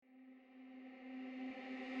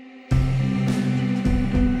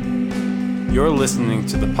You're listening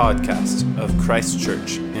to the podcast of Christ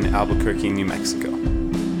Church in Albuquerque, New Mexico.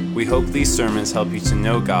 We hope these sermons help you to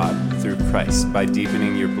know God through Christ by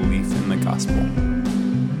deepening your belief in the gospel.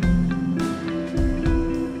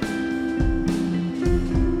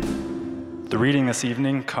 The reading this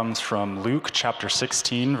evening comes from Luke chapter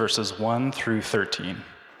 16, verses 1 through 13.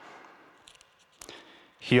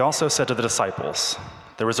 He also said to the disciples,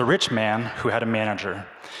 "There was a rich man who had a manager,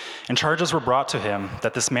 and charges were brought to him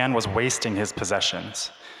that this man was wasting his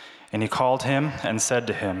possessions. And he called him and said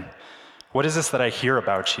to him, 'What is this that I hear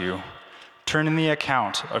about you? Turn in the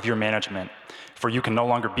account of your management, for you can no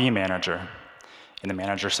longer be manager.' And the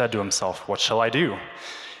manager said to himself, 'What shall I do,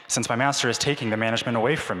 since my master is taking the management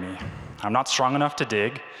away from me? I'm not strong enough to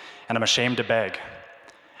dig, and I'm ashamed to beg.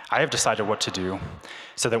 I have decided what to do,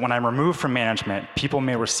 so that when I'm removed from management, people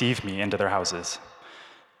may receive me into their houses.'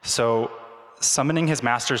 So, summoning his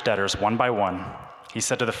master's debtors one by one, he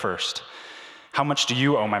said to the first, 'How much do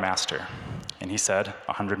you owe my master?' And he said,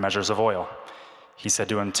 100 measures of oil. He said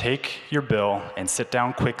to him, 'Take your bill and sit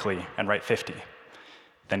down quickly and write 50.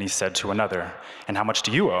 Then he said to another, 'And how much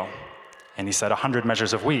do you owe?' And he said, 100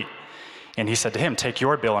 measures of wheat. And he said to him, 'Take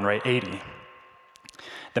your bill and write 80.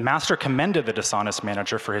 The master commended the dishonest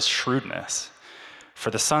manager for his shrewdness.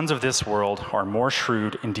 For the sons of this world are more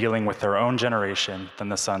shrewd in dealing with their own generation than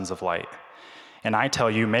the sons of light. And I tell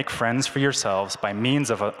you, make friends for yourselves by means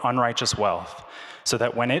of unrighteous wealth, so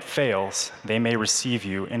that when it fails, they may receive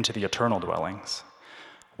you into the eternal dwellings.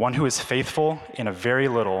 One who is faithful in a very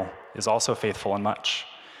little is also faithful in much,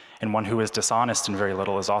 and one who is dishonest in very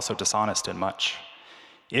little is also dishonest in much.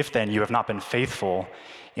 If then you have not been faithful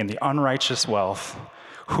in the unrighteous wealth,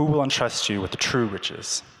 who will entrust you with the true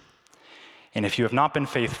riches? And if you have not been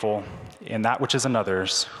faithful in that which is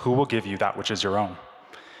another's, who will give you that which is your own?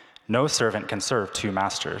 No servant can serve two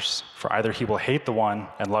masters, for either he will hate the one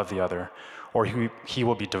and love the other, or he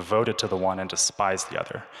will be devoted to the one and despise the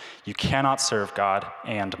other. You cannot serve God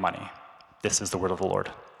and money." This is the word of the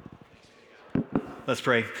Lord. Let's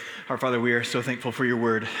pray. Our Father, we are so thankful for your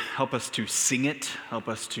word. Help us to sing it. Help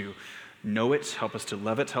us to know it. Help us to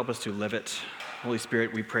love it. Help us to live it. Holy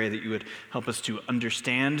Spirit, we pray that you would help us to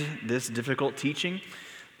understand this difficult teaching,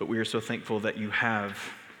 but we are so thankful that you have,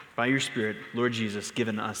 by your Spirit, Lord Jesus,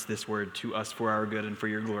 given us this word to us for our good and for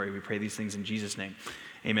your glory. We pray these things in Jesus' name.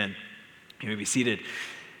 Amen. You may be seated.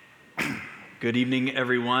 Good evening,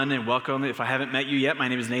 everyone, and welcome. If I haven't met you yet, my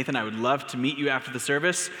name is Nathan. I would love to meet you after the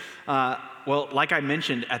service. Well, like I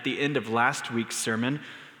mentioned at the end of last week's sermon,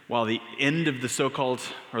 while the end of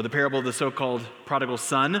the parable of the so-called prodigal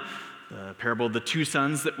son, the parable of the two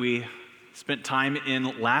sons that we spent time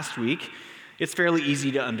in last week, it's fairly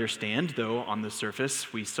easy to understand, though on the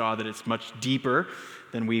surface we saw that it's much deeper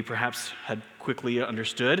than we perhaps had quickly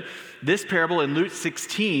understood. This parable in Luke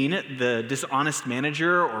 16, the dishonest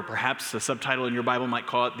manager, or perhaps the subtitle in your Bible might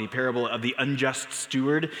call it the parable of the unjust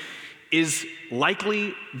steward, is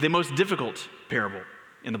likely the most difficult parable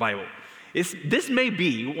in the Bible. This may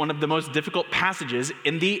be one of the most difficult passages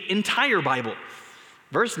in the entire Bible.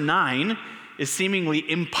 Verse 9 is seemingly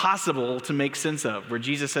impossible to make sense of, where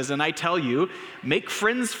Jesus says, "And I tell you, make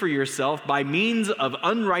friends for yourself by means of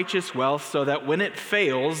unrighteous wealth, so that when it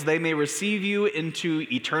fails, they may receive you into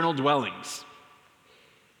eternal dwellings."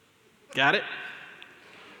 Got it?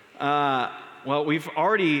 Well, we've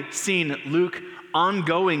already seen Luke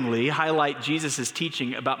ongoingly highlight Jesus'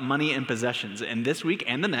 teaching about money and possessions. And this week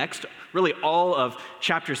and the next, really all of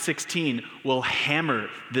chapter 16 will hammer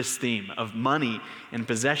this theme of money and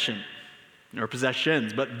possessions.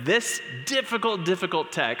 But this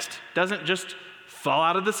difficult text doesn't just fall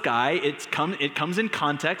out of the sky. It comes in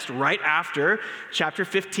context right after chapter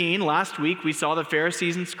 15. Last week, we saw the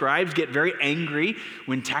Pharisees and scribes get very angry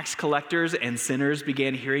when tax collectors and sinners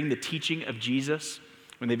began hearing the teaching of Jesus,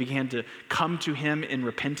 when they began to come to him in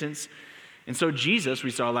repentance. And so Jesus,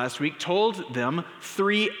 we saw last week, told them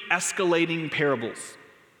 3 escalating parables.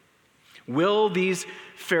 Will these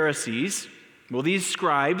Pharisees, will these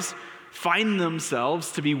scribes find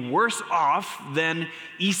themselves to be worse off than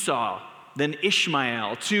Esau, than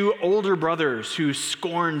Ishmael, 2 older brothers who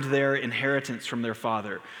scorned their inheritance from their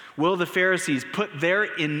father? Will the Pharisees put their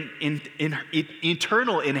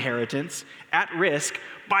eternal inheritance at risk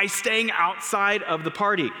by staying outside of the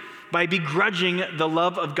party, by begrudging the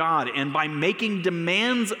love of God, and by making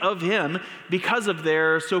demands of him because of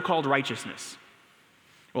their so-called righteousness?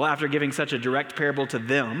 Well, after giving such a direct parable to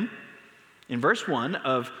them, in verse 1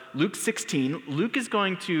 of Luke 16, Luke is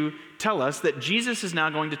going to tell us that Jesus is now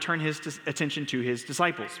going to turn his attention to his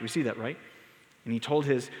disciples. We see that, right? And he told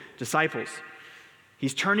his disciples,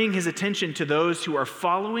 He's turning his attention to those who are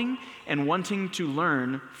following and wanting to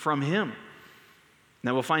learn from him.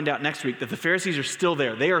 Now we'll find out next week that the Pharisees are still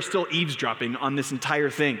there. They are still eavesdropping on this entire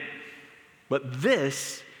thing. But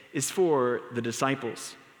this is for the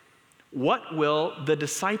disciples. What will the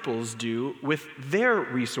disciples do with their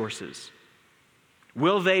resources?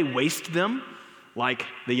 Will they waste them like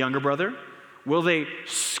the younger brother? Will they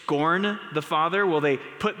scorn the father? Will they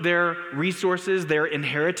put their resources, their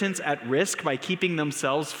inheritance at risk by keeping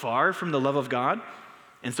themselves far from the love of God?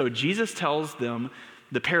 And so Jesus tells them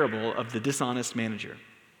the parable of the dishonest manager.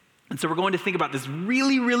 And so we're going to think about this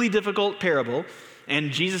really, really difficult parable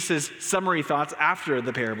and Jesus' summary thoughts after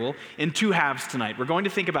the parable in two halves tonight. We're going to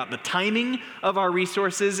think about the timing of our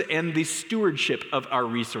resources and the stewardship of our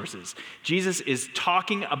resources. Jesus is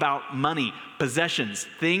talking about money, possessions,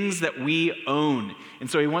 things that we own. And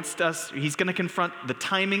so he's going to confront the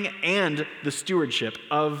timing and the stewardship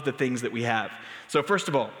of the things that we have. So first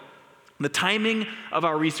of all, the timing of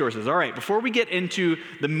our resources. All right, before we get into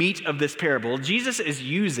the meat of this parable, Jesus is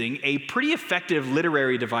using a pretty effective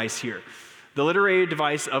literary device here. The literary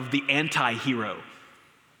device of the anti-hero.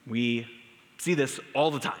 We see this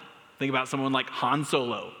all the time. Think about someone like Han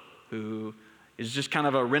Solo, who is just kind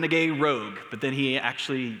of a renegade rogue, but then he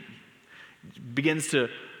actually begins to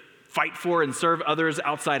fight for and serve others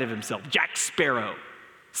outside of himself. Jack Sparrow,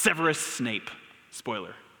 Severus Snape,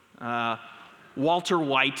 spoiler, Walter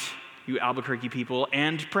White, you Albuquerque people,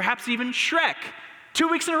 and perhaps even Shrek, 2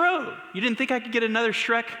 weeks in a row. You didn't think I could get another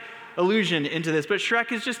Shrek allusion into this, but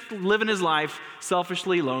Shrek is just living his life,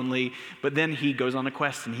 selfishly lonely, but then he goes on a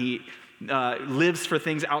quest and he lives for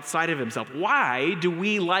things outside of himself. Why do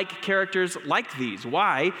we like characters like these?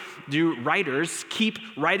 Why do writers keep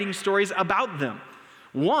writing stories about them?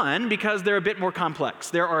 One, because they're a bit more complex.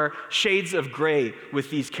 There are shades of gray with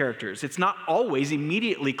these characters. It's not always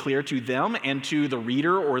immediately clear to them and to the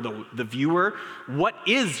reader or the viewer what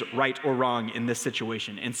is right or wrong in this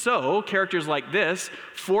situation. And so characters like this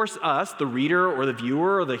force us, the reader or the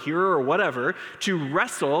viewer or the hearer or whatever, to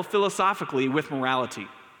wrestle philosophically with morality.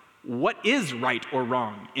 What is right or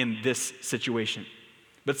wrong in this situation?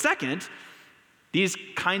 But second, these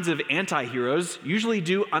kinds of anti-heroes usually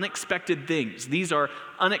do unexpected things. These are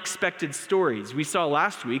unexpected stories. We saw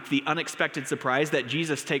last week the unexpected surprise that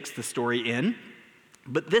Jesus takes the story in,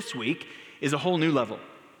 but this week is a whole new level.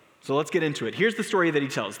 So let's get into it. Here's the story that he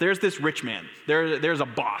tells. There's this rich man. There's a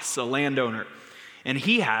boss, a landowner, and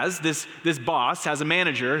he has, this boss has a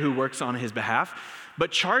manager who works on his behalf,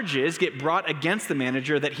 but charges get brought against the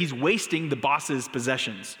manager that he's wasting the boss's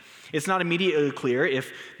possessions. It's not immediately clear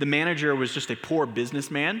if the manager was just a poor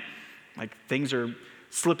businessman, like things are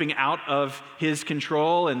slipping out of his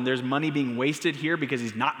control and there's money being wasted here because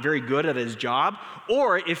he's not very good at his job,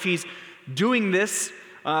 or if he's doing this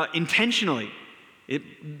intentionally.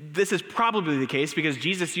 This is probably the case because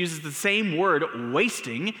Jesus uses the same word,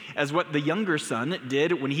 wasting, as what the younger son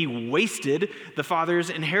did when he wasted the father's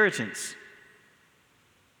inheritance.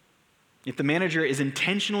 If the manager is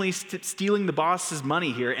intentionally stealing the boss's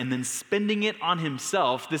money here and then spending it on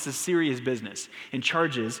himself, this is serious business, and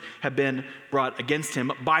charges have been brought against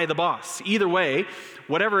him by the boss. Either way,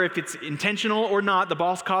 whatever, if it's intentional or not, the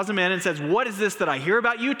boss calls him in and says, "What is this that I hear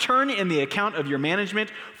about you? Turn in the account of your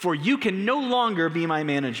management, for you can no longer be my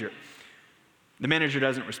manager." The manager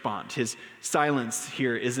doesn't respond. His silence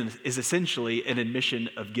here is essentially an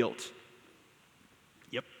admission of guilt.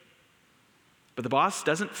 But the boss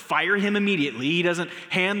doesn't fire him immediately. He doesn't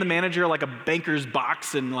hand the manager like a banker's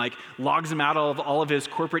box and logs him out of all of his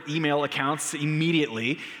corporate email accounts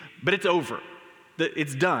immediately. But it's over.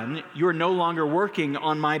 It's done. You're no longer working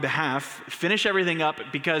on my behalf. Finish everything up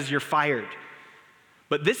because you're fired.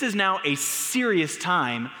 But this is now a serious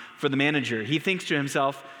time for the manager. He thinks to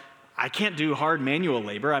himself, I can't do hard manual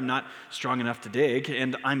labor. I'm not strong enough to dig,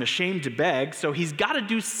 and I'm ashamed to beg. So he's got to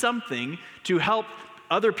do something to help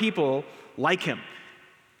other people like him.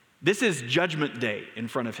 This is judgment day in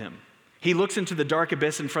front of him. He looks into the dark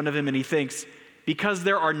abyss in front of him and he thinks, because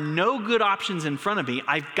there are no good options in front of me,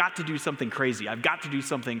 I've got to do something crazy. I've got to do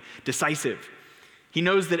something decisive. He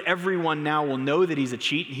knows that everyone now will know that he's a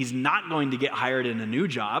cheat and he's not going to get hired in a new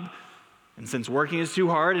job. And since working is too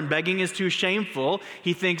hard and begging is too shameful,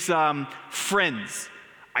 he thinks, friends.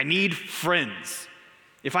 I need friends.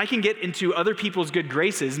 If I can get into other people's good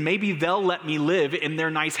graces, maybe they'll let me live in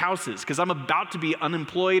their nice houses because I'm about to be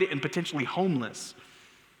unemployed and potentially homeless.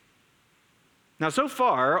 Now, so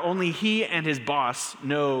far, only he and his boss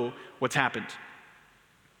know what's happened.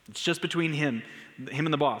 It's just between him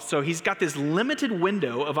and the boss. So he's got this limited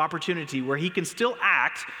window of opportunity where he can still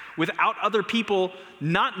act without other people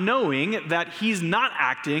not knowing that he's not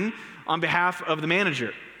acting on behalf of the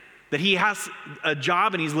manager, that he has a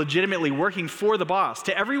job and he's legitimately working for the boss.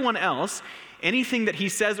 To everyone else, anything that he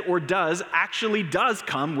says or does actually does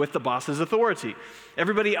come with the boss's authority.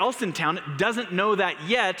 Everybody else in town doesn't know that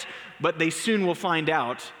yet, but they soon will find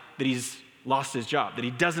out that he's lost his job, that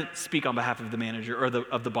he doesn't speak on behalf of the manager or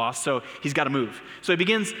of the boss, so he's got to move. So he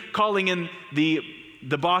begins calling in the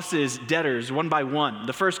boss's debtors one by one.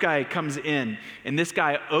 The first guy comes in, and this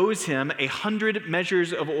guy owes him 100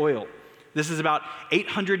 measures of oil. This is about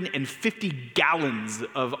 850 gallons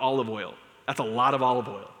of olive oil. That's a lot of olive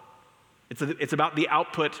oil. It's about the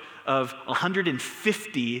output of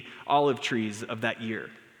 150 olive trees of that year.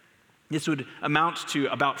 This would amount to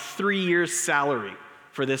about 3 years' salary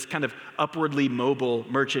for this kind of upwardly mobile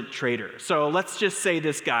merchant trader. So let's just say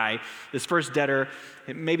this guy, this first debtor,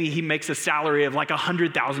 maybe he makes a salary of like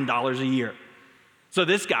 $100,000 a year. So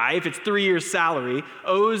this guy, if it's 3 years' salary,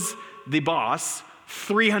 owes the boss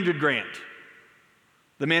 300 grand.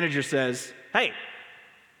 The manager says, hey,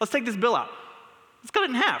 let's take this bill out. Let's cut it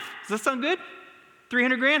in half. Does that sound good?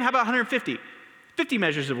 300 grand? How about 150? 50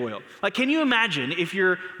 measures of oil. Like, can you imagine if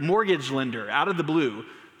your mortgage lender, out of the blue,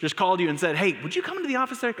 just called you and said, hey, would you come into the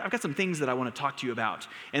office? I've got some things that I want to talk to you about.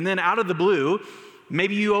 And then out of the blue,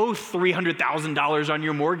 maybe you owe $300,000 on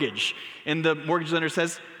your mortgage. And the mortgage lender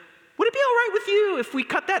says, would it be all right with you if we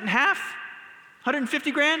cut that in half?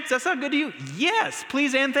 150 grand? Does that sound good to you? Yes,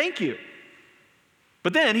 please and thank you.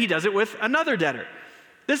 But then he does it with another debtor.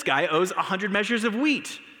 This guy owes 100 measures of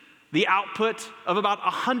wheat, the output of about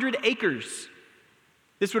 100 acres.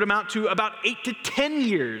 This would amount to about 8 to 10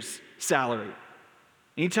 years' salary.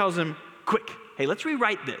 And he tells him, quick, hey, let's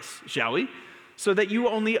rewrite this, shall we? So that you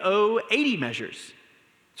only owe 80 measures.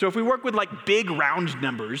 So if we work with like big round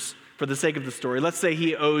numbers for the sake of the story, let's say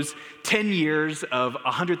he owes 10 years of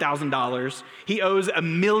 $100,000. He owes $1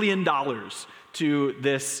 million to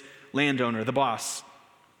this landowner, the boss.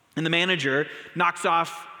 And the manager knocks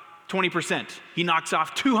off 20%. He knocks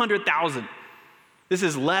off 200,000. This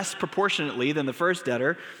is less proportionately than the first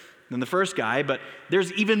debtor, than the first guy, but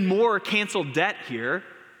there's even more canceled debt here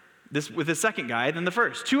with the second guy than the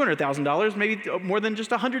first. $200,000, maybe more than just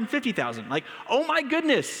 $150,000. Like, oh my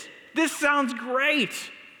goodness, this sounds great.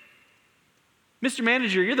 Mr.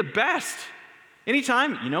 Manager, you're the best.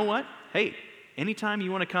 Anytime, you know what? Hey, anytime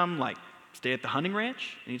you want to come, like, stay at the hunting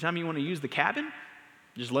ranch, anytime you want to use the cabin,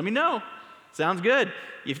 just let me know. Sounds good.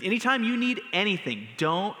 If anytime you need anything,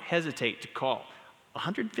 don't hesitate to call.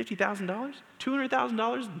 $150,000?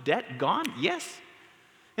 $200,000 debt gone? Yes.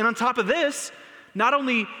 And on top of this, not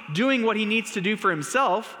only doing what he needs to do for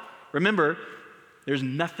himself, remember, there's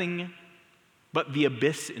nothing but the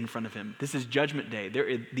abyss in front of him. This is judgment day.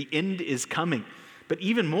 The end is coming. But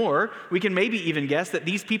even more, we can maybe even guess that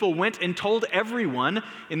these people went and told everyone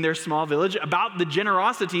in their small village about the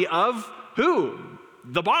generosity of who?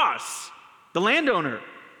 The boss, the landowner.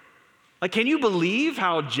 Like, can you believe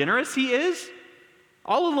how generous he is?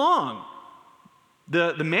 All along,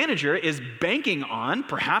 the manager is banking on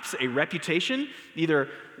perhaps a reputation, either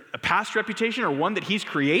a past reputation or one that he's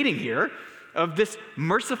creating here, of this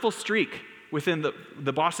merciful streak within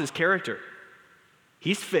the boss's character.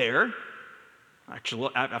 He's fair. Actually,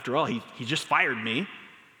 after all, he just fired me,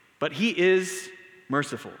 but he is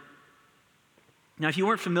merciful. Now, if you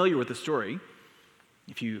weren't familiar with the story,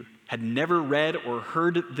 if you had never read or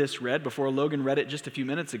heard this read before Logan read it just a few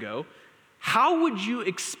minutes ago, how would you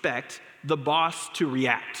expect the boss to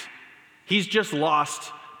react? He's just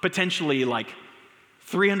lost potentially like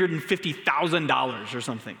 $350,000 or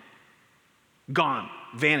something. Gone,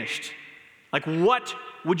 vanished. Like, what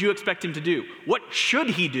would you expect him to do? What should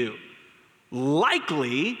he do?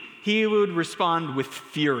 Likely, he would respond with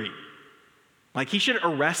fury. Like, he should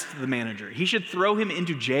arrest the manager. He should throw him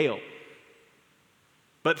into jail.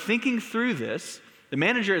 But thinking through this, the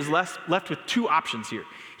manager is left with two options here.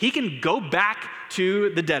 He can go back to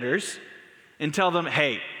the debtors and tell them,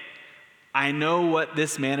 hey, I know what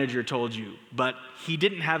this manager told you, but he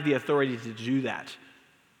didn't have the authority to do that.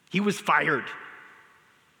 He was fired.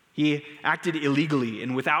 He acted illegally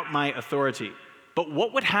and without my authority. But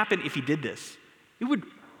what would happen if he did this? It would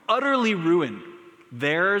utterly ruin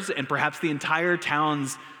theirs and perhaps the entire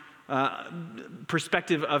town's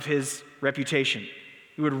perspective of his reputation.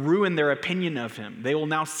 It would ruin their opinion of him. They will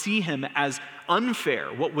now see him as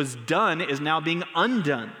unfair. What was done is now being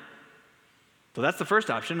undone. So that's the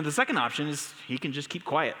first option. And the second option is he can just keep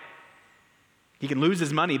quiet. He can lose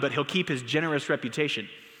his money, but he'll keep his generous reputation.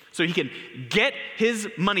 So he can get his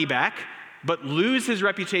money back, but lose his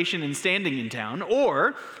reputation and standing in town,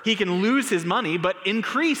 or he can lose his money, but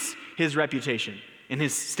increase his reputation and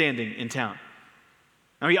his standing in town.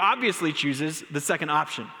 Now, he obviously chooses the second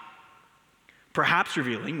option, perhaps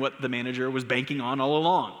revealing what the manager was banking on all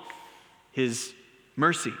along, his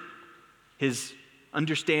mercy, his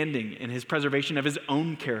understanding and his preservation of his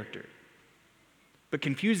own character. But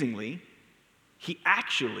confusingly, he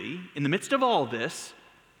actually, in the midst of all this,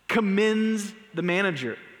 commends the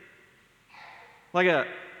manager. Like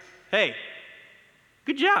hey,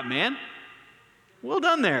 good job, man. Well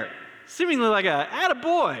done there. Seemingly like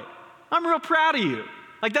attaboy. I'm real proud of you.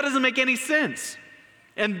 Like that doesn't make any sense.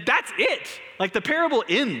 And that's it. Like the parable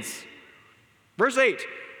ends. Verse 8,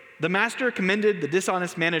 the master commended the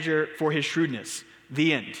dishonest manager for his shrewdness.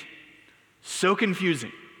 The end. So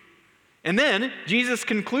confusing. And then Jesus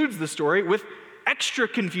concludes the story with extra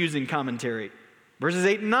confusing commentary. Verses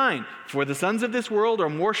 8 and 9, for the sons of this world are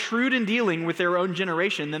more shrewd in dealing with their own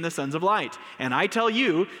generation than the sons of light. And I tell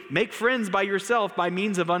you, make friends by yourself by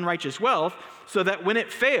means of unrighteous wealth, so that when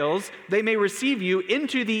it fails, they may receive you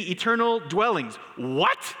into the eternal dwellings.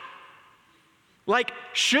 What? Like,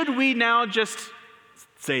 should we now just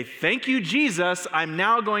say, thank you, Jesus, I'm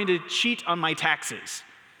now going to cheat on my taxes?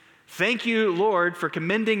 Thank you, Lord, for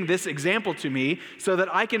commending this example to me so that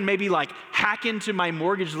I can maybe hack into my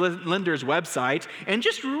mortgage lender's website and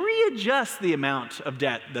just readjust the amount of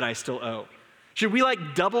debt that I still owe. Should we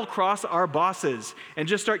double cross our bosses and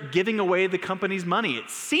just start giving away the company's money? It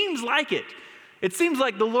seems like it. It seems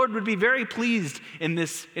like the Lord would be very pleased in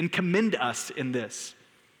this and commend us in this.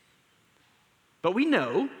 But we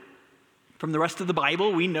know from the rest of the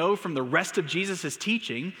Bible, we know from the rest of Jesus'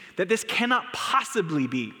 teaching that this cannot possibly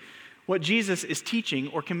be what Jesus is teaching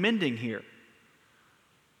or commending here.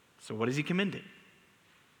 So what is he commending?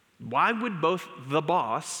 Why would both the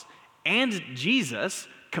boss and Jesus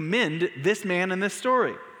commend this man in this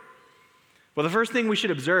story? Well, the first thing we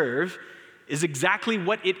should observe is exactly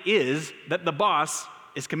what it is that the boss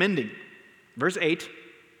is commending. Verse 8,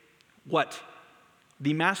 what?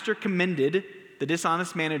 The master commended the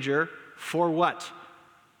dishonest manager for what?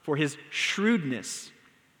 For his shrewdness.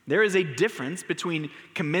 There is a difference between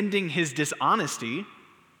commending his dishonesty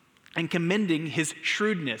and commending his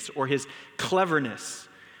shrewdness or his cleverness.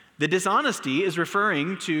 The dishonesty is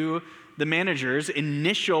referring to the manager's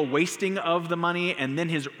initial wasting of the money and then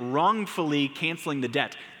his wrongfully canceling the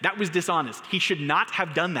debt. That was dishonest. He should not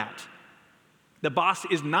have done that. The boss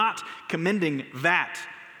is not commending that.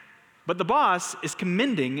 But the boss is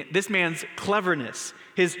commending this man's cleverness,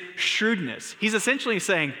 his shrewdness. He's essentially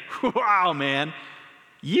saying, wow, man,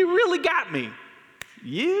 you really got me.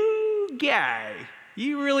 You guy,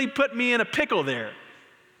 you really put me in a pickle there.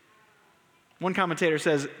 One commentator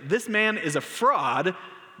says, this man is a fraud,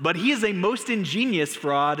 but he is a most ingenious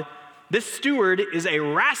fraud. This steward is a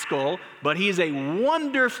rascal, but he is a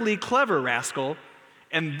wonderfully clever rascal.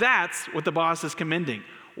 And that's what the boss is commending.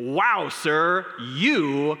 Wow, sir,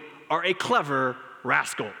 you are a clever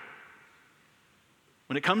rascal.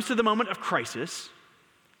 When it comes to the moment of crisis,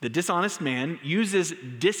 the dishonest man uses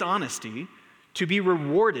dishonesty to be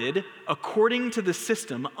rewarded according to the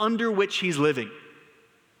system under which he's living.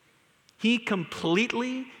 He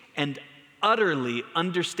completely and utterly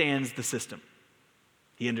understands the system.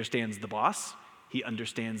 He understands the boss, he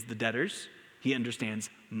understands the debtors, he understands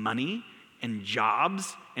money and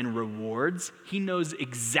jobs and rewards. He knows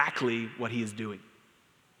exactly what he is doing.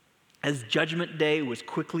 As Judgment Day was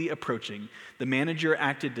quickly approaching, the manager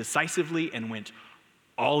acted decisively and went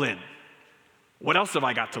all in. What else have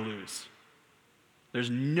I got to lose? There's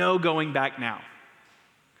no going back now.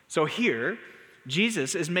 So here,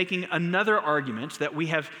 Jesus is making another argument that we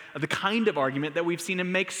have, the kind of argument that we've seen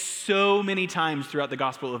him make so many times throughout the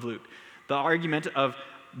Gospel of Luke. The argument of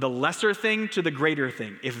the lesser thing to the greater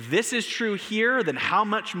thing. If this is true here, then how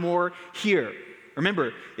much more here?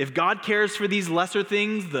 Remember, if God cares for these lesser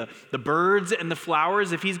things, the birds and the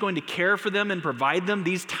flowers, if he's going to care for them and provide them,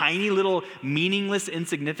 these tiny little meaningless,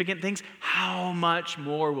 insignificant things, how much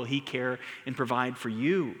more will he care and provide for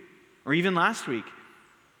you? Or even last week,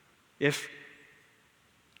 if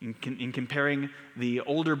in comparing the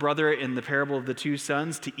older brother in the parable of the two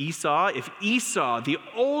sons to Esau, if Esau, the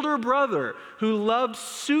older brother who loved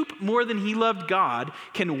soup more than he loved God,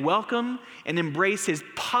 can welcome and embrace his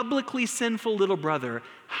publicly sinful little brother,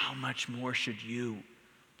 how much more should you?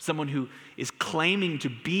 Someone who is claiming to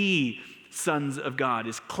be sons of God,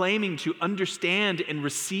 is claiming to understand and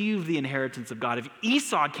receive the inheritance of God. If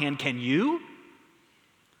Esau can you?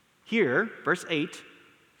 Here, verse 8,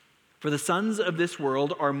 for the sons of this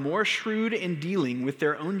world are more shrewd in dealing with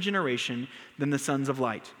their own generation than the sons of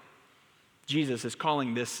light. Jesus is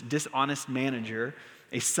calling this dishonest manager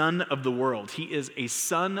a son of the world. He is a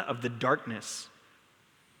son of the darkness.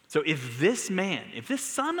 So if this man, if this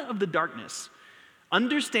son of the darkness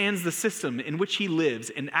understands the system in which he lives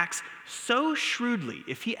and acts so shrewdly,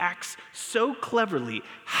 if he acts so cleverly,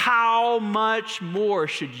 how much more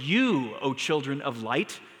should you, O children of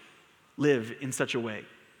light, live in such a way?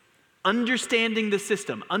 Understanding the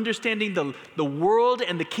system, understanding the world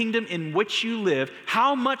and the kingdom in which you live,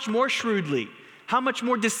 how much more shrewdly, how much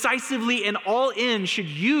more decisively and all in should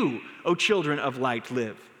you, O children of light,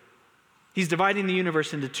 live? He's dividing the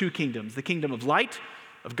universe into two kingdoms, the kingdom of light,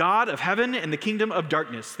 of God, of heaven, and the kingdom of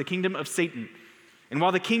darkness, the kingdom of Satan. And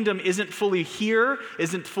while the kingdom isn't fully here,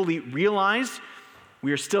 isn't fully realized,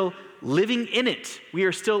 we are still living in it. We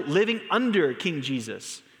are still living under King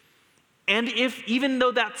Jesus. And even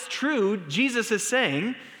though that's true, Jesus is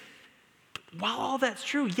saying, while all that's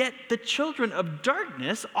true, yet the children of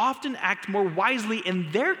darkness often act more wisely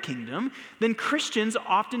in their kingdom than Christians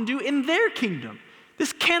often do in their kingdom.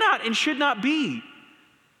 This cannot and should not be.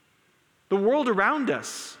 The world around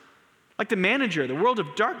us, like the manager, the world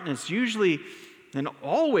of darkness usually and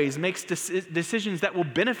always makes decisions that will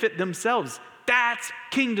benefit themselves. That's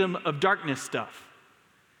kingdom of darkness stuff.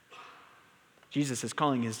 Jesus is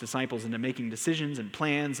calling his disciples into making decisions and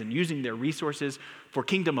plans and using their resources for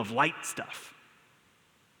kingdom of light stuff,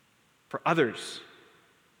 for others.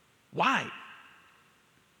 Why?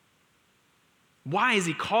 Why is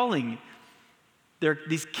he calling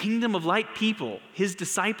these kingdom of light people, his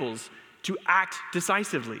disciples, to act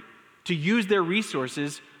decisively, to use their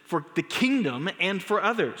resources for the kingdom and for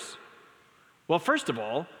others? Well, first of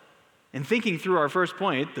all, in thinking through our first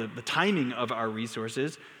point, the timing of our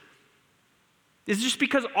resources, is just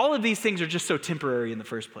because all of these things are just so temporary in the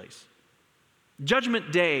first place.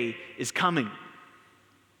 Judgment Day is coming.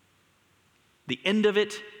 The end of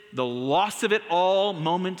it, the loss of it all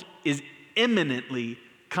moment is imminently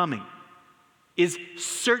coming, is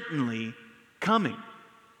certainly coming.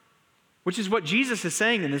 Which is what Jesus is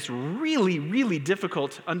saying in this really, really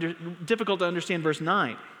difficult to understand verse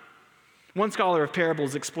 9. One scholar of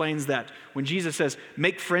parables explains that when Jesus says,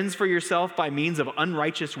 make friends for yourself by means of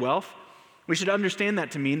unrighteous wealth, we should understand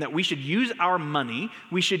that to mean that we should use our money,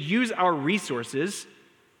 we should use our resources,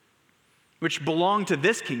 which belong to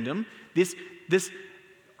this kingdom, this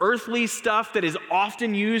earthly stuff that is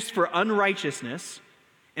often used for unrighteousness,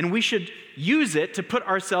 and we should use it to put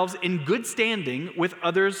ourselves in good standing with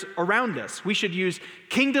others around us. We should use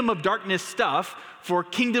kingdom of darkness stuff for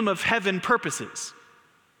kingdom of heaven purposes.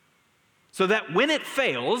 So that when it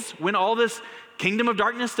fails, when all this kingdom of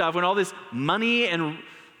darkness stuff, when all this money and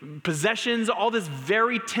possessions, all this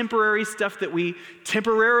very temporary stuff that we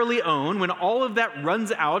temporarily own, when all of that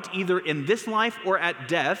runs out either in this life or at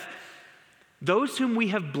death, those whom we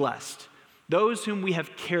have blessed, those whom we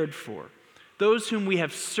have cared for, those whom we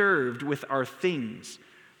have served with our things,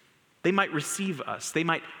 they might receive us, they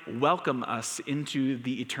might welcome us into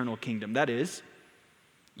the eternal kingdom. That is,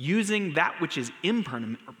 using that which is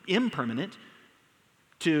impermanent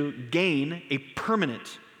to gain a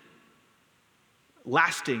permanent,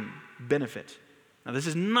 lasting benefit. Now, this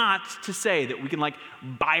is not to say that we can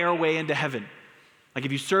buy our way into heaven.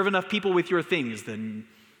 If you serve enough people with your things, then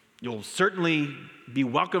you'll certainly be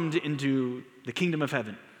welcomed into the kingdom of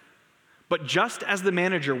heaven. But just as the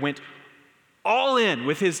manager went all in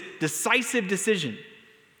with his decisive decision,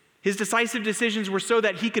 his decisive decisions were so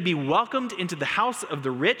that he could be welcomed into the house of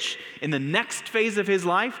the rich in the next phase of his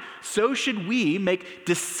life, so should we make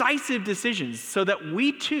decisive decisions so that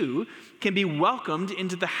we too can be welcomed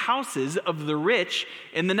into the houses of the rich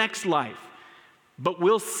in the next life. But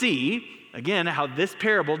we'll see, again, how this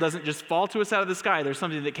parable doesn't just fall to us out of the sky. There's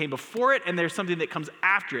something that came before it, and there's something that comes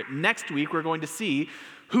after it. Next week, we're going to see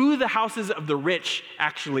who the houses of the rich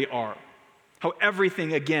actually are. How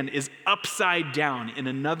everything, again, is upside down in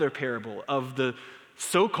another parable of the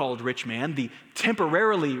so-called rich man, the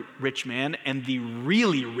temporarily rich man, and the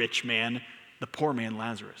really rich man, the poor man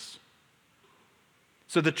Lazarus.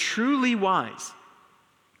 So the truly wise,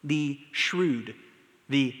 the shrewd,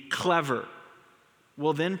 the clever,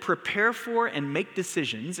 will then prepare for and make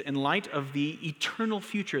decisions in light of the eternal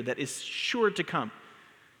future that is sure to come,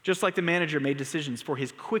 just like the manager made decisions for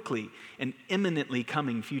his quickly and imminently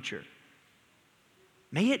coming future.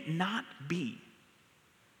 May it not be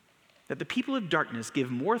that the people of darkness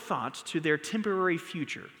give more thought to their temporary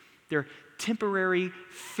future, their temporary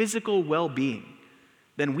physical well-being,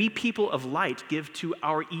 than we people of light give to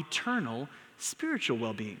our eternal spiritual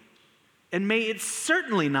well-being. And may it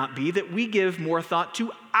certainly not be that we give more thought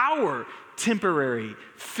to our temporary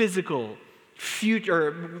physical future,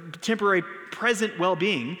 or temporary present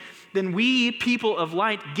well-being than we people of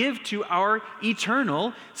light give to our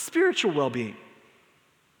eternal spiritual well-being.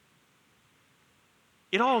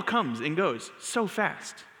 It all comes and goes so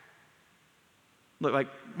fast. Look, like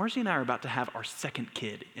Marcy and I are about to have our second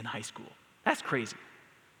kid in high school. That's crazy.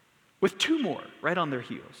 With 2 more right on their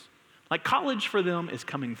heels. Like college for them is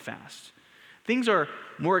coming fast. Things are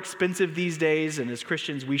more expensive these days, and as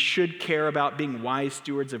Christians, we should care about being wise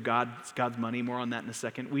stewards of God's money. More on that in a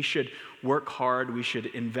second. We should work hard. We should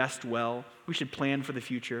invest well. We should plan for the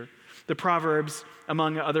future. The Proverbs,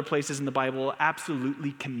 among other places in the Bible,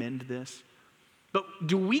 absolutely commend this. But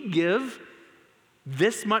do we give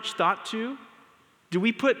this much thought to? Do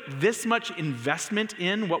we put this much investment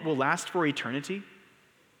in what will last for eternity?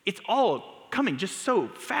 It's all coming just so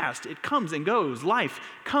fast. It comes and goes. Life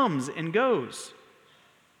comes and goes.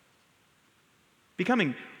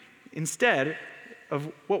 Becoming, instead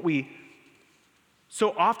of what we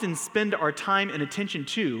so often spend our time and attention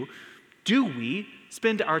to, do we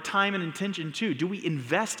spend our time and attention to? Do we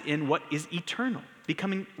invest in what is eternal?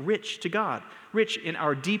 Becoming rich to God, rich in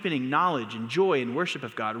our deepening knowledge and joy and worship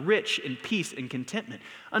of God, rich in peace and contentment,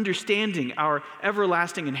 understanding our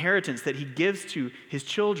everlasting inheritance that he gives to his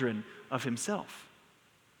children of himself,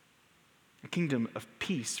 a kingdom of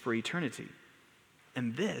peace for eternity.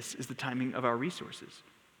 And this is the timing of our resources.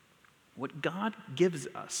 What God gives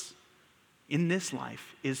us in this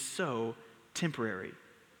life is so temporary.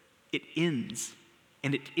 It ends,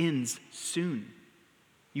 and it ends soon.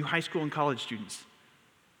 You high school and college students,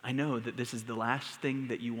 I know that this is the last thing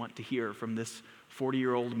that you want to hear from this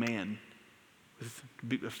 40-year-old man with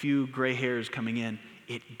a few gray hairs coming in.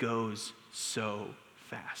 It goes so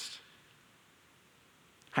fast.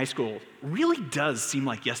 High school really does seem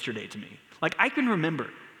like yesterday to me. Like I can remember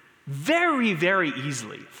very, very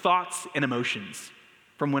easily thoughts and emotions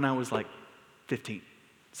from when I was like 15,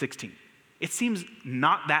 16. It seems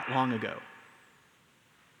not that long ago.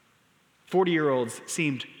 40-year-olds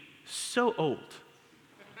seemed so old.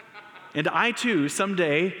 And I too,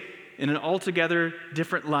 someday, in an altogether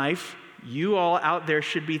different life, you all out there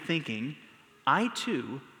should be thinking, I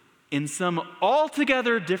too, in some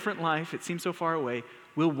altogether different life, it seems so far away,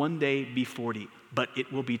 will one day be 40, but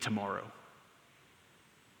it will be tomorrow.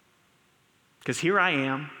 Because here I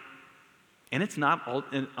am, and it's not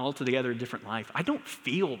an altogether different life. I don't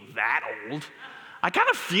feel that old. I kind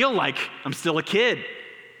of feel like I'm still a kid.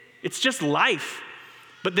 It's just life.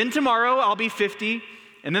 But then tomorrow I'll be 50,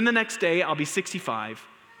 and then the next day I'll be 65,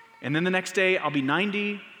 and then the next day I'll be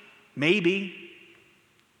 90, maybe,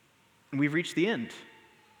 and we've reached the end.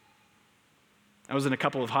 I was in a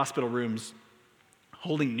couple of hospital rooms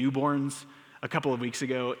holding newborns a couple of weeks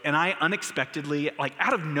ago, and I unexpectedly, like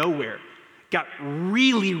out of nowhere, got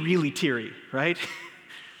really, really teary, right?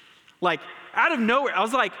 Like out of nowhere, I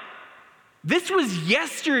was like, this was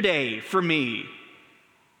yesterday for me.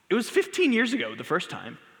 It was 15 years ago the first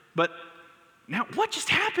time, but now what just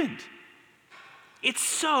happened? It's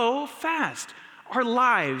so fast. Our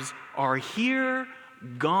lives are here,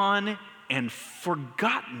 gone, and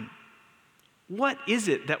forgotten. What is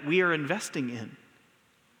it that we are investing in?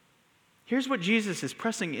 Here's what Jesus is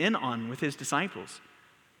pressing in on with his disciples.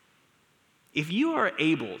 If you are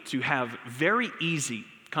able to have very easy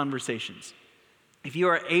conversations, if you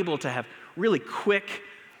are able to have really quick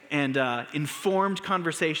and informed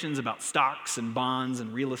conversations about stocks and bonds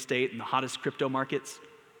and real estate and the hottest crypto markets,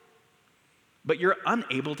 but you're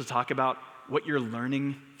unable to talk about what you're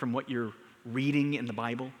learning from what you're reading in the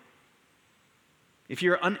Bible, if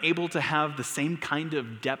you're unable to have the same kind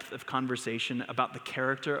of depth of conversation about the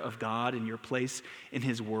character of God and your place in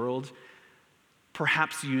his world,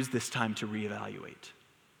 perhaps use this time to reevaluate.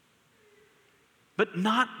 But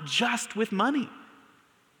not just with money.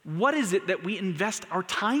 What is it that we invest our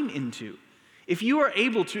time into? If you are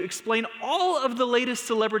able to explain all of the latest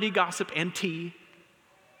celebrity gossip and tea,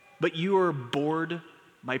 but you are bored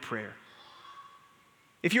by prayer.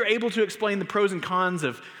 If you're able to explain the pros and cons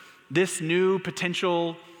of this new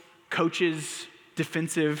potential coach's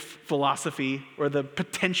defensive philosophy or the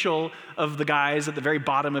potential of the guys at the very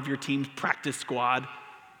bottom of your team's practice squad,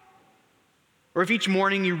 or if each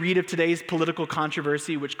morning you read of today's political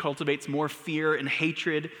controversy which cultivates more fear and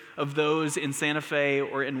hatred of those in Santa Fe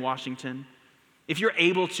or in Washington, if you're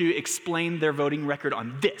able to explain their voting record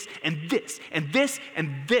on this and this and this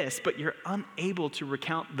and this, but you're unable to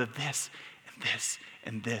recount the this and this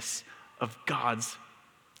and this of God's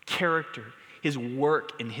character, his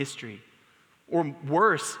work in history, or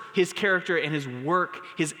worse, his character and his work,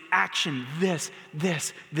 his action, this,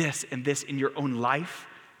 and this in your own life,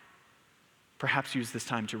 perhaps use this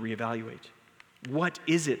time to reevaluate. What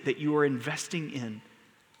is it that you are investing in?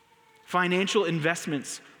 Financial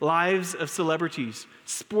investments, lives of celebrities,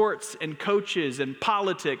 sports and coaches and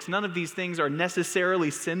politics, none of these things are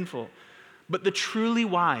necessarily sinful. But the truly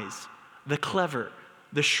wise, the clever,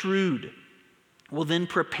 the shrewd, will then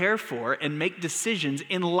prepare for and make decisions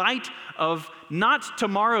in light of not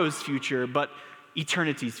tomorrow's future, but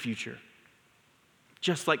eternity's future.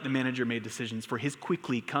 Just like the manager made decisions for his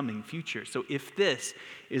quickly coming future. So if this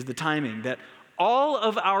is the timing that all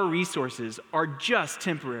of our resources are just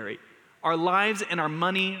temporary, our lives and our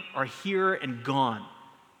money are here and gone,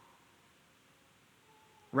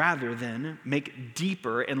 rather than make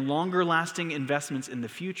deeper and longer lasting investments in the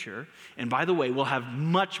future. And by the way, we'll have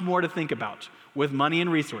much more to think about with money and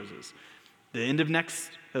resources. The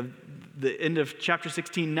end of chapter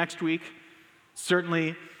 16 next week,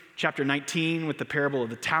 certainly chapter 19 with the parable of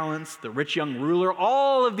the talents, the rich young ruler,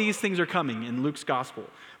 all of these things are coming in Luke's gospel.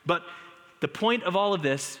 But the point of all of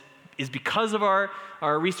this is because of our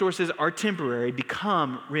resources are temporary,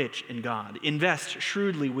 become rich in God. Invest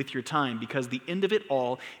shrewdly with your time because the end of it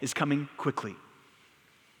all is coming quickly.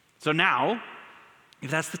 So now, if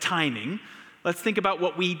that's the timing, let's think about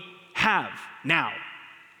what we have now,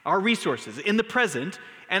 our resources in the present,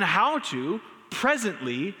 and how to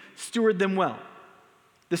presently steward them well.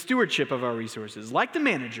 The stewardship of our resources. Like the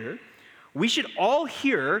manager, we should all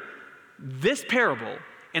hear this parable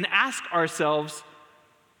and ask ourselves,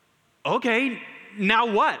 okay, now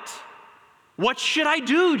what? What should I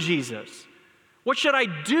do, Jesus? What should I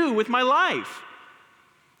do with my life?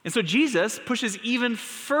 And so Jesus pushes even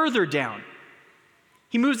further down.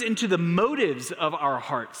 He moves into the motives of our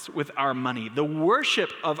hearts with our money, the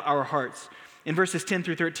worship of our hearts. In verses 10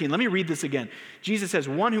 through 13, let me read this again. Jesus says,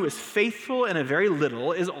 one who is faithful in a very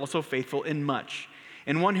little is also faithful in much.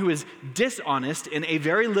 And one who is dishonest in a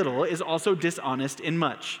very little is also dishonest in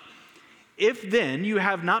much. If then you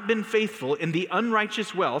have not been faithful in the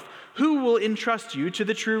unrighteous wealth, who will entrust you to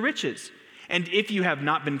the true riches? And if you have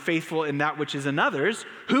not been faithful in that which is another's,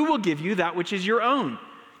 who will give you that which is your own?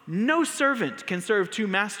 No servant can serve two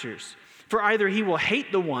masters, for either he will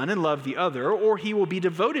hate the one and love the other, or he will be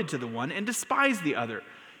devoted to the one and despise the other.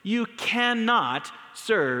 You cannot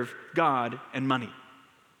serve God and money.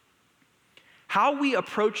 How we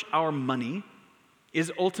approach our money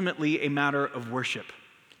is ultimately a matter of worship,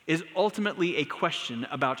 is ultimately a question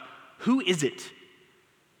about who is it?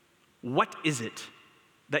 What is it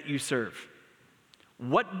that you serve?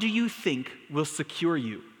 What do you think will secure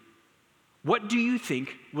you? What do you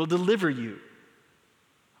think will deliver you?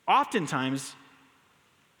 Oftentimes,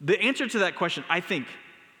 the answer to that question, I think,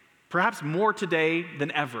 perhaps more today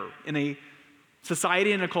than ever, in a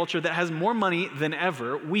society and a culture that has more money than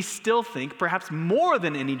ever, we still think, perhaps more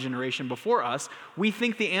than any generation before us, we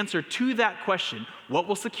think the answer to that question, what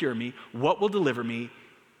will secure me, what will deliver me,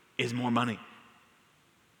 is more money.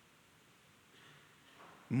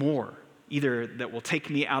 More, either that will take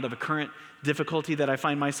me out of a current difficulty that I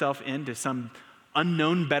find myself in to some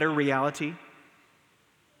unknown better reality.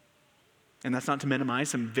 And that's not to minimize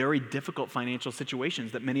some very difficult financial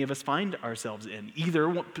situations that many of us find ourselves in.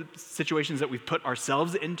 Either situations that we've put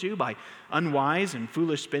ourselves into by unwise and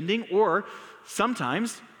foolish spending, or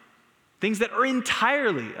sometimes things that are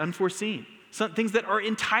entirely unforeseen, some things that are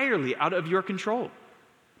entirely out of your control.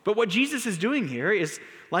 But what Jesus is doing here is,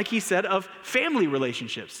 like he said, of family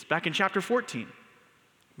relationships back in chapter 14.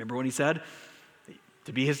 Remember when he said,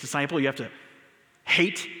 to be his disciple, you have to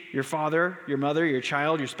hate your father, your mother, your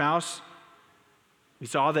child, your spouse. We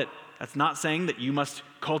saw that that's not saying that you must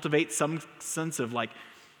cultivate some sense of like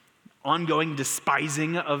ongoing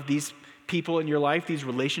despising of these people in your life, these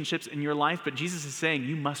relationships in your life, but Jesus is saying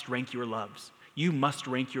you must rank your loves. You must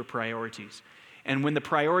rank your priorities. And when the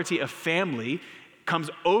priority of family comes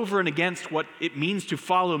over and against what it means to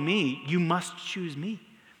follow me, you must choose me.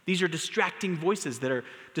 These are distracting voices that are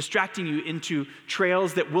distracting you into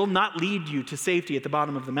trails that will not lead you to safety at the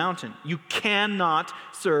bottom of the mountain. You cannot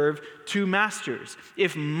serve two masters.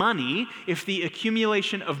 If money, if the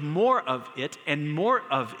accumulation of more of it and more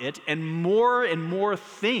of it and more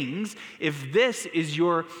things, if this is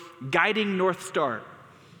your guiding North Star,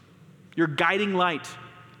 your guiding light,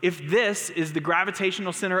 if this is the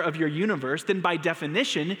gravitational center of your universe, then by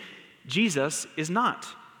definition, Jesus is not.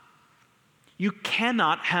 You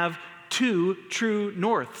cannot have two true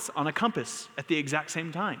norths on a compass at the exact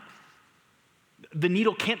same time. The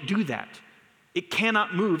needle can't do that. It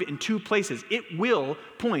cannot move in two places. It will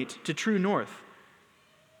point to true north.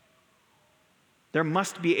 There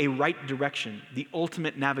must be a right direction, the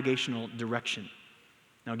ultimate navigational direction.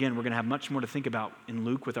 Now again, we're going to have much more to think about in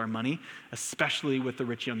Luke with our money, especially with the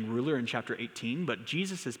rich young ruler in chapter 18. But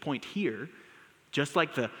Jesus' point here, just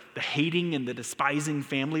like the hating and the despising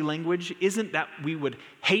family language, isn't that we would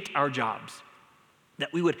hate our jobs,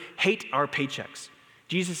 that we would hate our paychecks.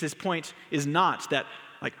 Jesus' point is not that,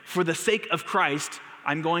 like, for the sake of Christ,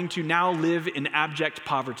 I'm going to now live in abject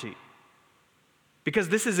poverty. Because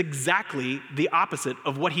this is exactly the opposite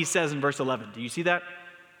of what he says in verse 11. Do you see that?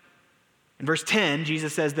 In verse 10,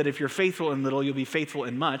 Jesus says that if you're faithful in little, you'll be faithful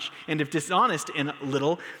in much, and if dishonest in a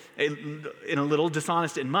little,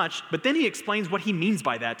 dishonest in much. But then he explains what he means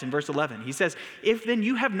by that in verse 11. He says, if then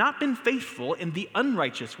you have not been faithful in the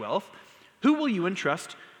unrighteous wealth, who will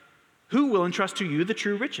entrust to you the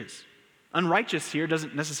true riches? Unrighteous here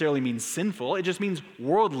doesn't necessarily mean sinful. It just means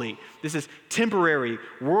worldly. This is temporary,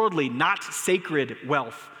 worldly, not sacred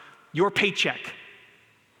wealth. Your paycheck.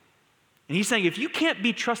 And he's saying if you can't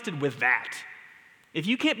be trusted with that, if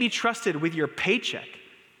you can't be trusted with your paycheck,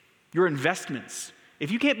 your investments,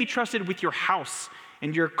 if you can't be trusted with your house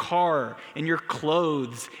and your car and your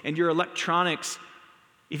clothes and your electronics,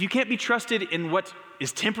 if you can't be trusted in what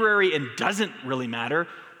is temporary and doesn't really matter,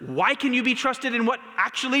 why can you be trusted in what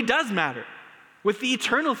actually does matter, with the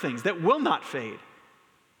eternal things that will not fade?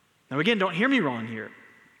 Now again, don't hear me wrong here.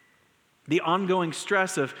 The ongoing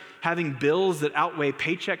stress of having bills that outweigh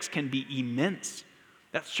paychecks can be immense.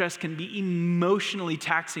 That stress can be emotionally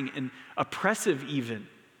taxing and oppressive even.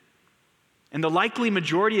 And the likely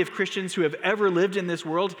majority of Christians who have ever lived in this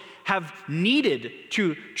world have needed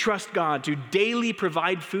to trust God to daily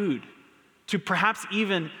provide food, to perhaps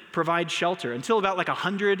even provide shelter, until about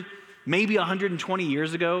 100, maybe 120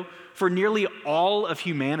 years ago, for nearly all of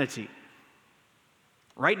humanity.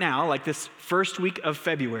 Right now, this first week of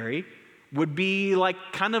February, would be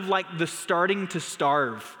kind of like the starting to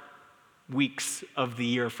starve weeks of the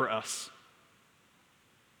year for us,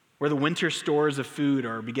 where the winter stores of food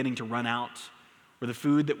are beginning to run out, where the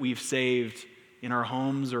food that we've saved in our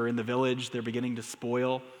homes or in the village, they're beginning to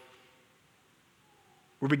spoil.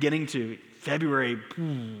 We're beginning to, February,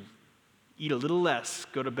 eat a little less,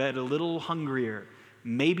 go to bed a little hungrier,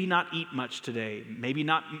 maybe not eat much today, maybe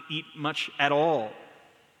not eat much at all.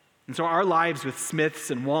 And so our lives with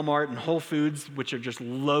Smith's and Walmart and Whole Foods, which are just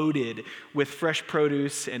loaded with fresh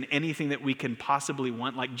produce and anything that we can possibly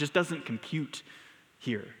want, just doesn't compute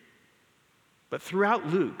here. But throughout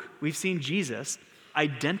Luke, we've seen Jesus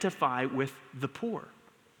identify with the poor.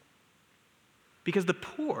 Because the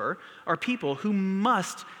poor are people who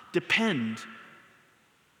must depend.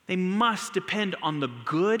 They must depend on the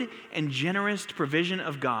good and generous provision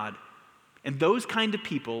of God. And those kind of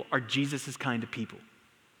people are Jesus' kind of people.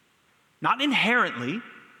 Not inherently,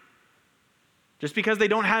 just because they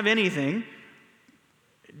don't have anything.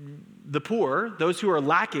 The poor, those who are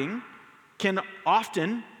lacking, can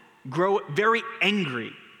often grow very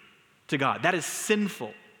angry to God. That is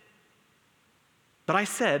sinful. But I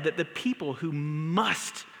said that the people who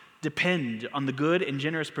must depend on the good and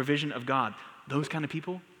generous provision of God, those kind of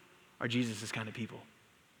people are Jesus' kind of people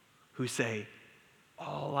who say,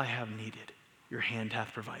 all I have needed, your hand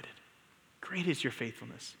hath provided. Great is your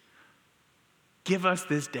faithfulness. Give us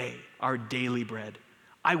this day our daily bread.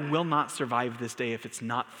 I will not survive this day if it's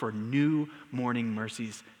not for new morning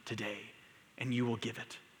mercies today, and you will give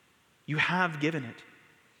it. You have given it.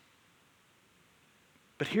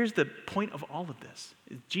 But here's the point of all of this.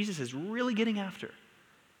 Jesus is really getting after.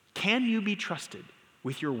 Can you be trusted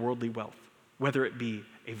with your worldly wealth, whether it be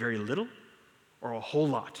a very little or a whole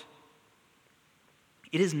lot?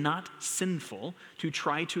 It is not sinful to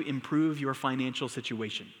try to improve your financial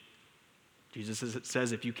situation. Jesus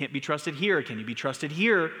says, if you can't be trusted here, can you be trusted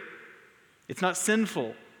here? It's not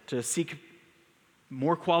sinful to seek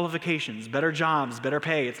more qualifications, better jobs, better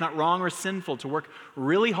pay. It's not wrong or sinful to work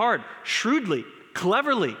really hard, shrewdly,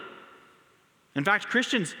 cleverly. In fact,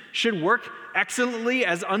 Christians should work excellently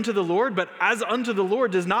as unto the Lord, but as unto the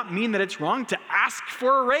Lord does not mean that it's wrong to ask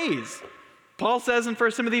for a raise. Paul says in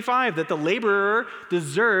 1 Timothy 5 that the laborer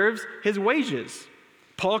deserves his wages.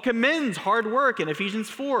 Paul commends hard work in Ephesians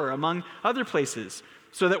 4, among other places,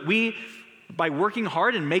 so that we, by working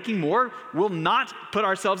hard and making more, will not put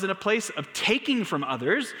ourselves in a place of taking from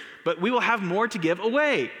others, but we will have more to give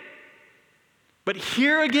away. But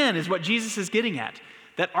here again is what Jesus is getting at,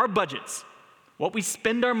 that our budgets, what we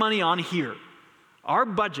spend our money on here, our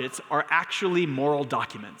budgets are actually moral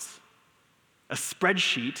documents. A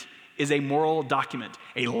spreadsheet is a moral document.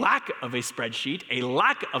 A lack of a spreadsheet, a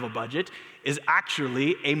lack of a budget, is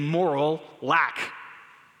actually a moral lack.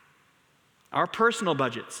 Our personal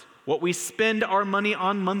budgets, what we spend our money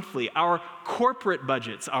on monthly, our corporate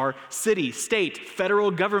budgets, our city, state, federal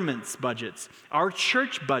government's budgets, our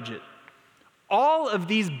church budget, all of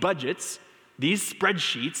these budgets, these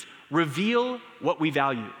spreadsheets, reveal what we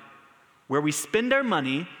value. Where we spend our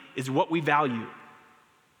money is what we value.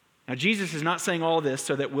 Now, Jesus is not saying all this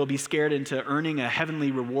so that we'll be scared into earning a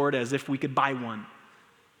heavenly reward as if we could buy one.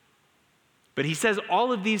 But he says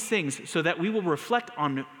all of these things so that we will reflect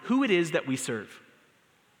on who it is that we serve.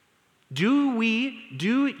 Do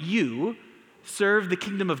you serve the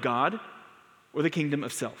kingdom of God or the kingdom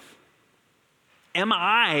of self? Am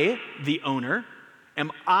I the owner?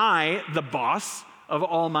 Am I the boss of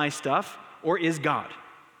all my stuff, or is God?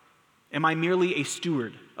 Am I merely a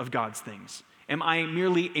steward of God's things? Am I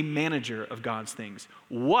merely a manager of God's things?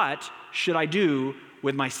 What should I do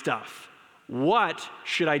with my stuff? What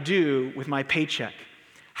should I do with my paycheck?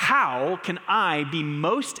 How can I be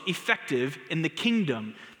most effective in the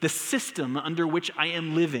kingdom, the system under which I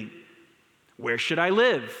am living? Where should I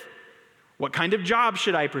live? What kind of job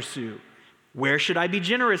should I pursue? Where should I be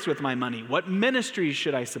generous with my money? What ministries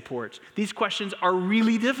should I support? These questions are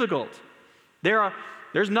really difficult.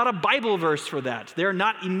 There's not a Bible verse for that. They're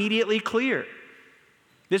not immediately clear.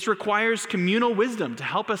 This requires communal wisdom to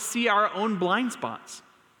help us see our own blind spots.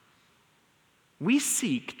 We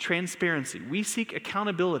seek transparency. We seek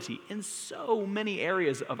accountability in so many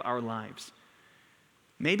areas of our lives.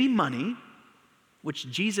 Maybe money, which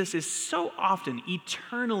Jesus is so often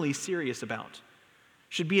eternally serious about,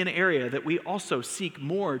 should be an area that we also seek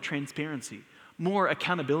more transparency, more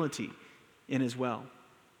accountability in as well.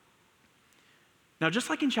 Now, just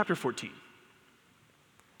like in chapter 14,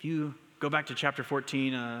 if you go back to chapter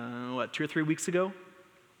 14, 2 or 3 weeks ago,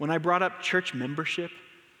 when I brought up church membership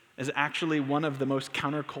as actually one of the most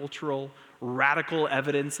countercultural, radical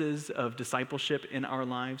evidences of discipleship in our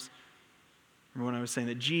lives. Remember when I was saying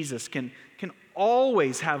that Jesus can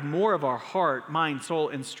always have more of our heart, mind, soul,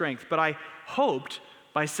 and strength, but I hoped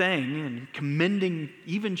by saying and commending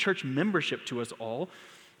even church membership to us all,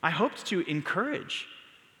 I hoped to encourage,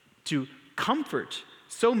 to comfort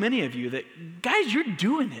so many of you that, guys, you're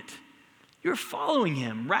doing it. You're following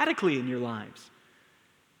him radically in your lives.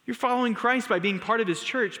 You're following Christ by being part of his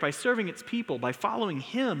church, by serving its people, by following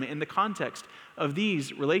him in the context of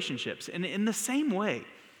these relationships. And in the same way,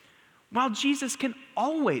 while Jesus can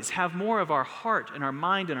always have more of our heart and our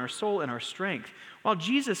mind and our soul and our strength, while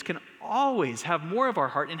Jesus can always have more of our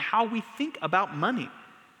heart in how we think about money,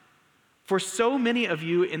 for so many of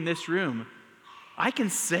you in this room, I can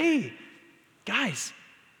say, guys,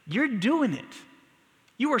 you're doing it.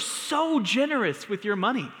 You are so generous with your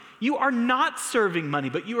money. You are not serving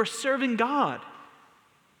money, but you are serving God.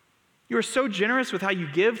 You are so generous with how you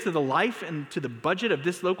give to the life and to the budget of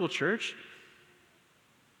this local church.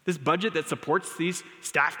 This budget that supports these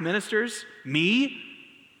staff ministers, me.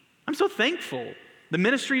 I'm so thankful. The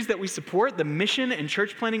ministries that we support, the mission and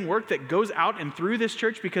church planting work that goes out and through this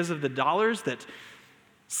church because of the dollars that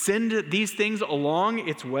send these things along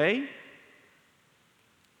its way.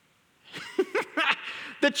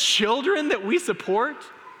 The children that we support.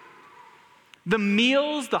 The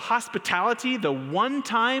meals, the hospitality, the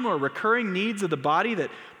one-time or recurring needs of the body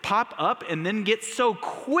that pop up and then get so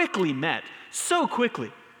quickly met, so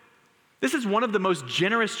quickly. This is one of the most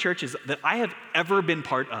generous churches that I have ever been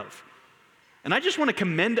part of. And I just want to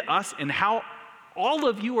commend us in how all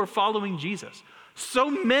of you are following Jesus.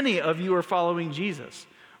 So many of you are following Jesus.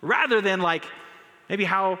 Rather than like maybe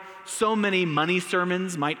how so many money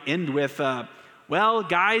sermons might end with, well,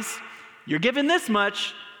 guys, you're giving this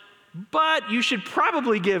much, but you should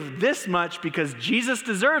probably give this much because Jesus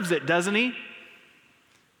deserves it, doesn't he?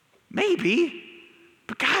 Maybe.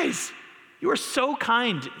 But guys, you are so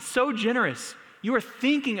kind, so generous. You are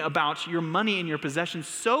thinking about your money and your possessions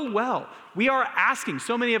so well. We are asking,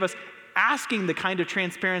 so many of us, asking the kind of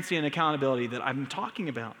transparency and accountability that I'm talking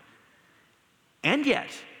about. And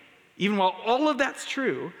yet, even while all of that's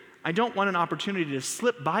true, I don't want an opportunity to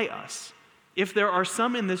slip by us if there are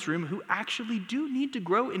some in this room who actually do need to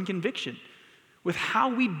grow in conviction with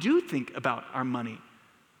how we do think about our money,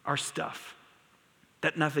 our stuff,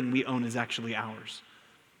 that nothing we own is actually ours.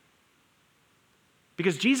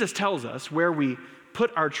 Because Jesus tells us where we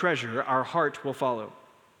put our treasure, our heart will follow.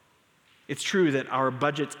 It's true that our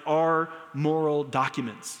budgets are moral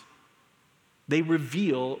documents. They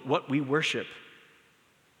reveal what we worship.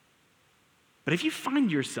 But if you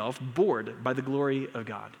find yourself bored by the glory of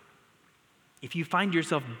God, if you find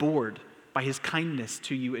yourself bored by his kindness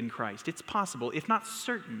to you in Christ, it's possible, if not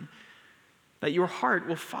certain, that your heart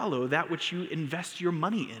will follow that which you invest your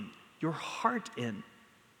money in, your heart in.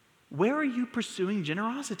 Where are you pursuing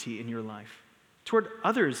generosity in your life? Toward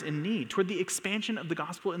others in need, toward the expansion of the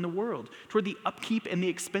gospel in the world, toward the upkeep and the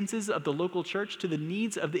expenses of the local church, to the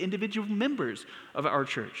needs of the individual members of our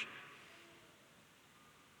church.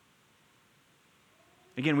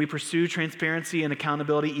 Again, we pursue transparency and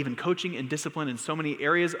accountability, even coaching and discipline in so many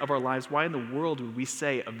areas of our lives. Why in the world would we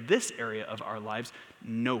say of this area of our lives,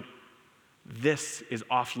 no, this is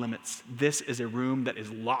off limits. This is a room that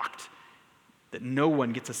is locked, that no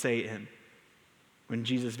one gets a say in? when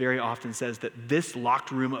Jesus very often says that this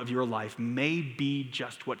locked room of your life may be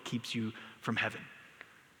just what keeps you from heaven.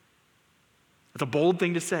 It's a bold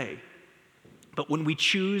thing to say, but when we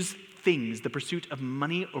choose things, the pursuit of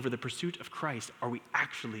money over the pursuit of Christ, are we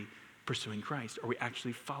actually pursuing Christ? Are we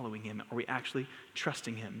actually following him? Are we actually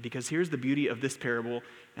trusting him? Because here's the beauty of this parable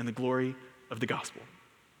and the glory of the gospel.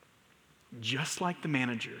 Just like the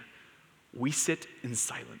manager, we sit in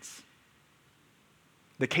silence.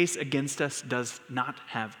 The case against us does not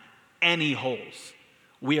have any holes.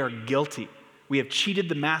 We are guilty. We have cheated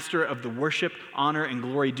the master of the worship, honor, and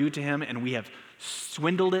glory due to him, and we have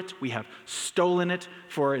swindled it. We have stolen it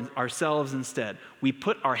for ourselves instead. We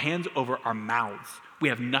put our hands over our mouths. We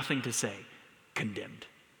have nothing to say. Condemned.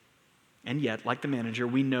 And yet, like the manager,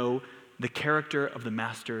 we know the character of the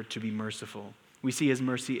master to be merciful. We see his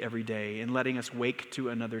mercy every day in letting us wake to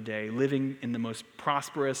another day, living in the most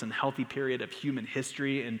prosperous and healthy period of human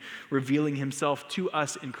history and revealing himself to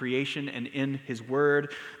us in creation and in his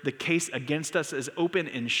word. The case against us is open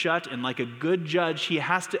and shut, and like a good judge, he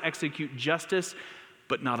has to execute justice,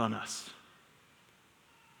 but not on us.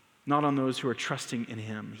 Not on those who are trusting in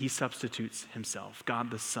him. He substitutes himself. God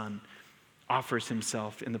the Son offers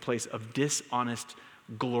himself in the place of dishonest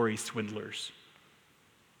glory swindlers,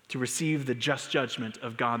 to receive the just judgment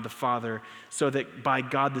of God the Father, so that by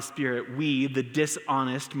God the Spirit, we, the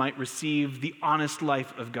dishonest, might receive the honest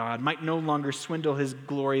life of God, might no longer swindle his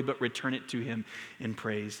glory, but return it to him in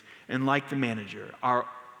praise. And like the manager, our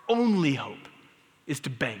only hope is to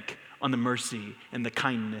bank on the mercy and the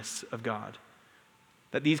kindness of God.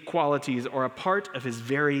 That these qualities are a part of his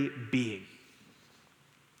very being.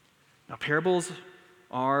 Now, parables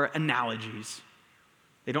are analogies.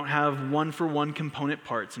 They don't have one-for-one component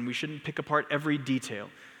parts, and we shouldn't pick apart every detail.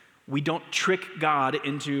 We don't trick God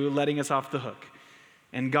into letting us off the hook.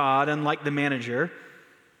 And God, unlike the manager,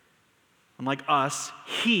 unlike us,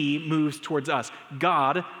 he moves towards us.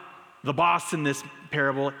 God, the boss in this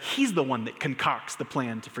parable, he's the one that concocts the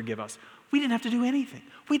plan to forgive us. We didn't have to do anything.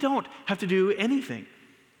 We don't have to do anything.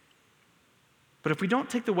 But if we don't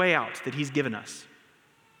take the way out that he's given us,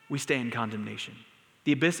 we stay in condemnation.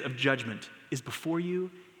 The abyss of judgment is before you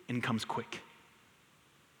and comes quick.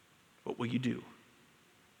 What will you do?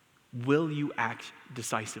 Will you act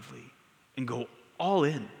decisively and go all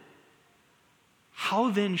in? How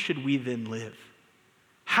then should we then live?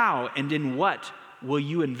 How and in what will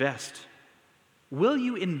you invest? Will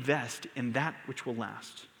you invest in that which will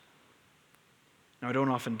last? Now, I don't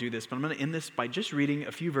often do this, but I'm going to end this by just reading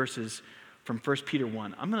a few verses from 1 Peter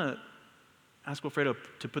 1. I'm going to ask Wilfredo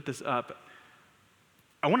to put this up.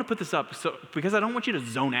 I want to put this up because I don't want you to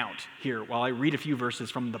zone out here while I read a few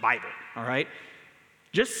verses from the Bible, all right?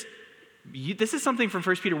 This is something from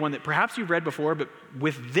 1 Peter 1 that perhaps you've read before, but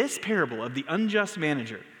with this parable of the unjust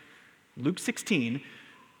manager, Luke 16,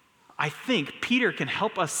 I think Peter can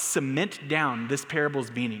help us cement down this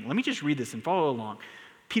parable's meaning. Let me just read this and follow along.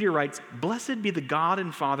 Peter writes, "Blessed be the God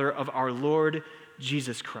and Father of our Lord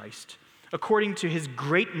Jesus Christ. According to his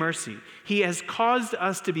great mercy, he has caused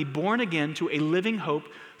us to be born again to a living hope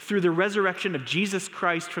through the resurrection of Jesus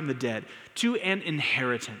Christ from the dead, to an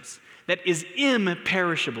inheritance that is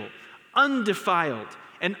imperishable, undefiled,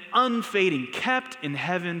 and unfading, kept in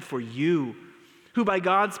heaven for you, who by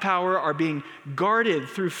God's power are being guarded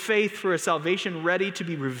through faith for a salvation ready to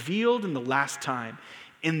be revealed in the last time.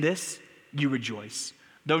 In this you rejoice,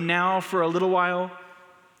 though now for a little while,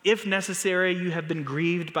 if necessary, you have been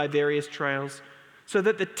grieved by various trials, so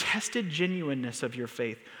that the tested genuineness of your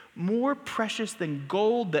faith, more precious than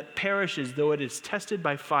gold that perishes though it is tested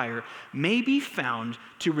by fire, may be found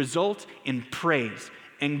to result in praise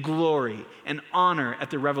and glory and honor at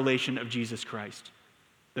the revelation of Jesus Christ.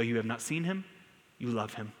 Though you have not seen him, you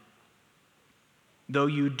love him. Though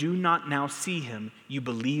you do not now see him, you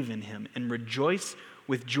believe in him and rejoice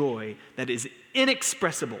with joy that is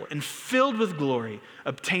inexpressible and filled with glory,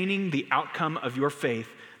 obtaining the outcome of your faith,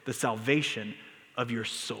 the salvation of your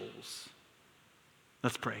souls."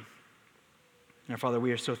 Let's pray. Our Father,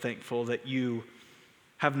 we are so thankful that you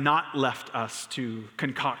have not left us to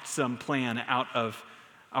concoct some plan out of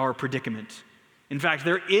our predicament. In fact,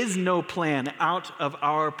 there is no plan out of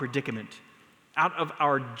our predicament, out of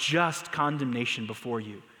our just condemnation before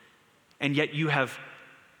you. And yet you have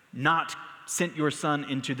not sent your Son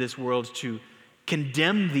into this world to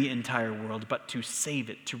condemn the entire world, but to save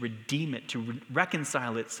it, to redeem it, to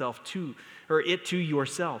reconcile itself to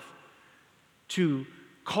yourself, to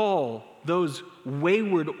call those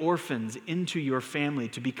wayward orphans into your family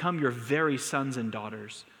to become your very sons and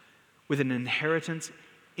daughters with an inheritance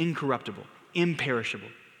incorruptible, imperishable.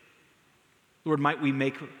 Lord, might we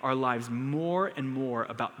make our lives more and more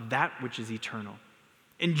about that which is eternal,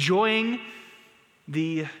 enjoying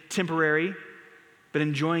the temporary, but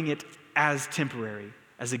enjoying it as temporary,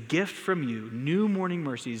 as a gift from you, new morning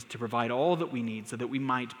mercies to provide all that we need so that we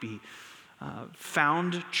might be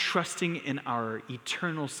found trusting in our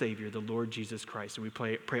eternal Savior, the Lord Jesus Christ. And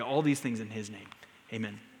we pray all these things in his name.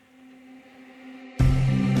 Amen.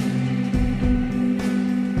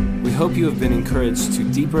 We hope you have been encouraged to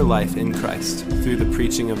deeper life in Christ through the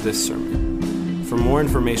preaching of this sermon. For more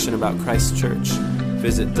information about Christ Church,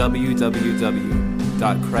 visit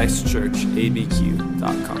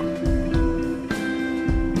www.christchurchabq.com.